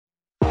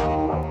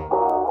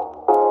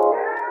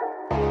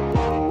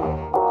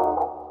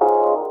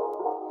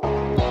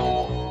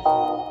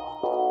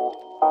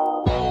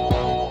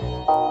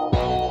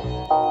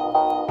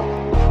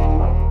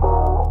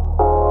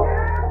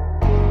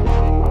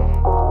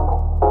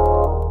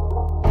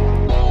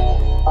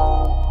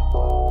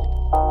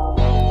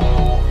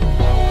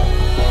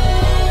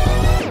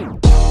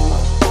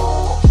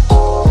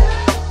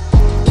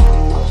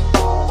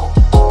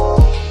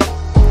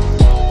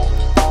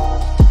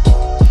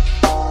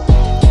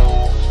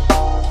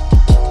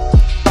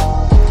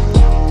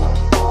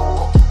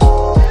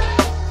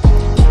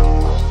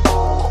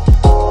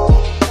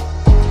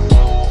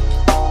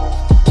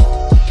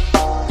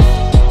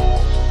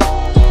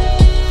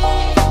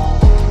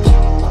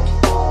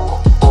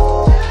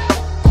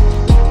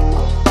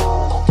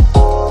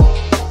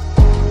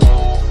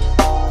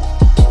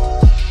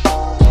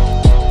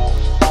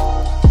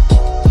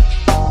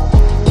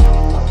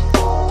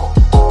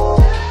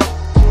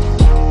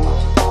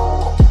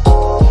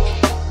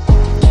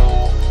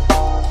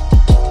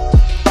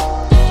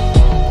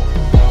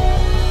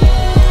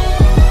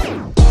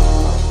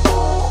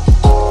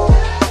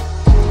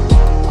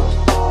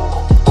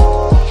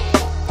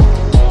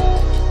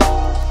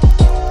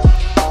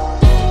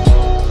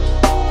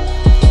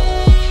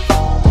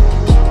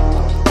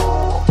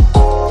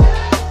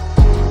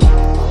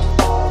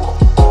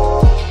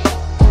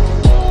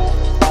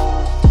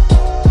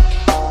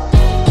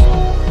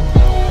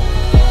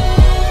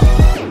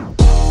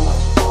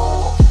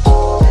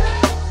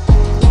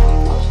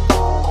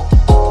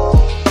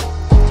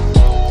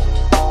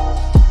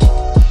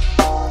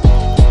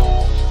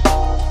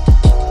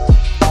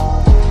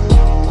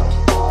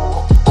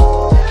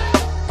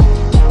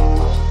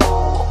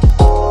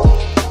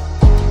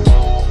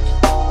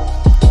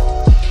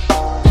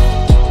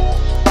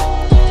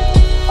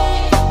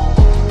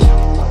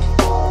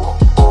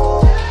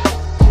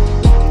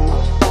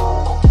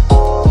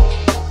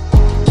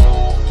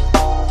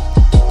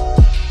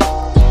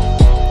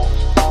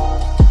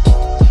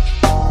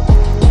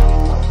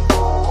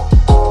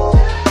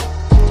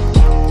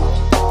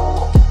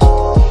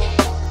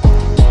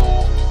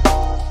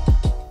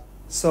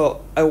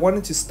I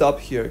wanted to stop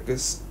here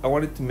because I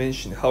wanted to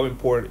mention how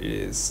important it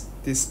is,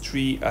 these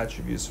three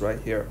attributes right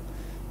here.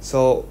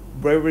 So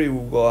bravery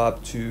will go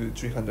up to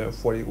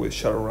 340 with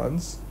shuttle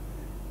runs,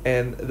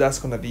 and that's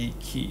gonna be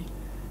key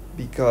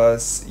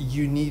because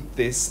you need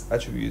these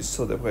attributes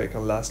so the player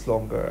can last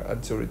longer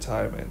until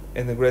retirement,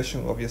 and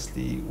aggression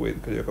obviously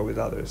with Karyoka with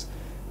others.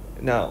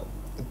 Now,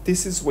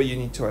 this is what you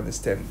need to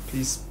understand.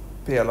 Please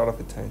pay a lot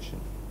of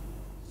attention.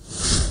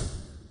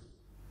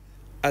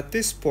 At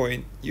this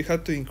point, you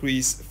have to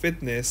increase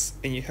fitness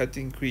and you have to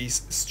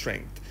increase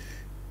strength.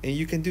 And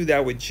you can do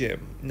that with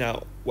gym.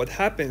 Now, what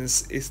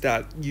happens is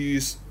that you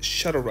use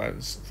shuttle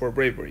runs for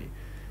bravery.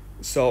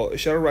 So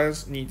shuttle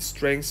runs need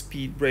strength,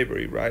 speed,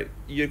 bravery, right?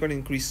 You're going to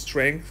increase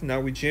strength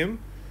now with gym,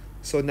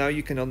 so now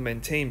you cannot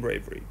maintain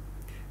bravery.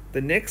 The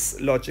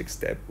next logic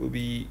step will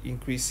be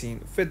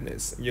increasing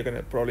fitness. You're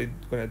probably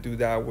gonna do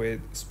that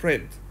with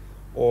sprint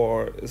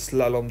or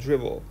slalom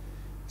dribble.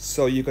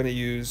 So you're gonna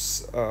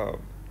use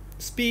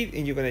speed,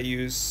 and you're gonna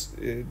use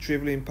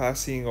dribbling,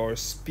 passing, or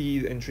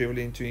speed and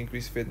dribbling to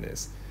increase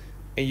fitness.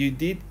 And you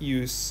did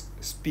use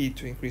speed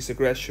to increase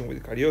aggression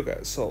with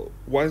Karyoka. So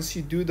once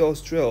you do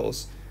those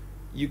drills,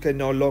 you can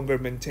no longer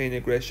maintain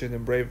aggression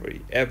and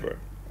bravery ever,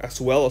 as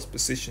well as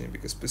positioning,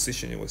 because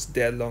positioning was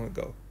dead long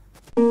ago.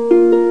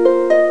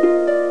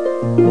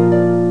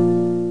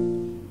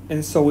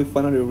 And so we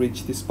finally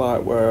reach this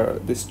part where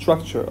the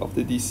structure of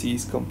the DC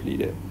is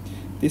completed.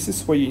 This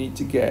is where you need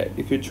to get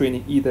if you're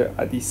training either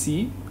a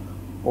DC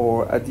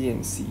or a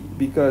DMC,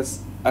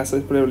 because as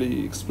I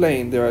previously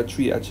explained, there are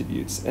three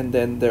attributes, and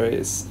then there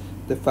is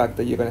the fact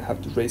that you're going to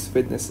have to raise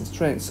fitness and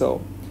strength.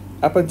 So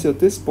up until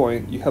this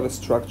point, you have a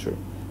structure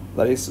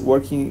that is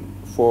working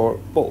for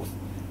both.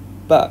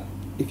 But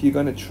if you're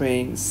going to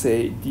train,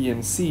 say,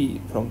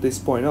 DMC, from this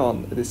point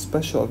on, the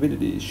special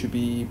ability should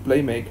be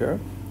Playmaker.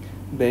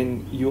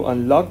 Then you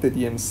unlock the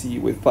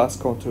DMC with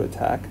fast counter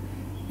attack,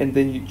 and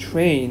then you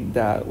train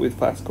that with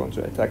fast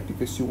counter attack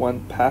because you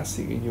want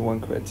passing and you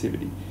want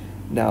creativity.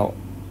 Now,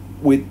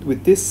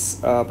 with this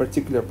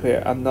particular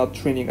player, I'm not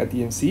training a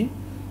DMC,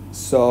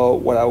 so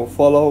what I will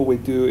follow, we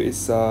do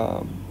is,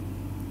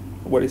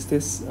 what is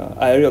this?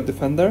 Aerial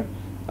Defender.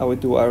 I will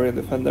do Aerial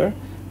Defender,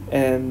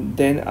 and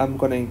then I'm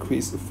going to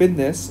increase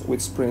fitness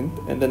with sprint,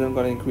 and then I'm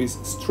going to increase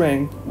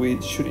strength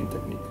with shooting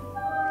technique.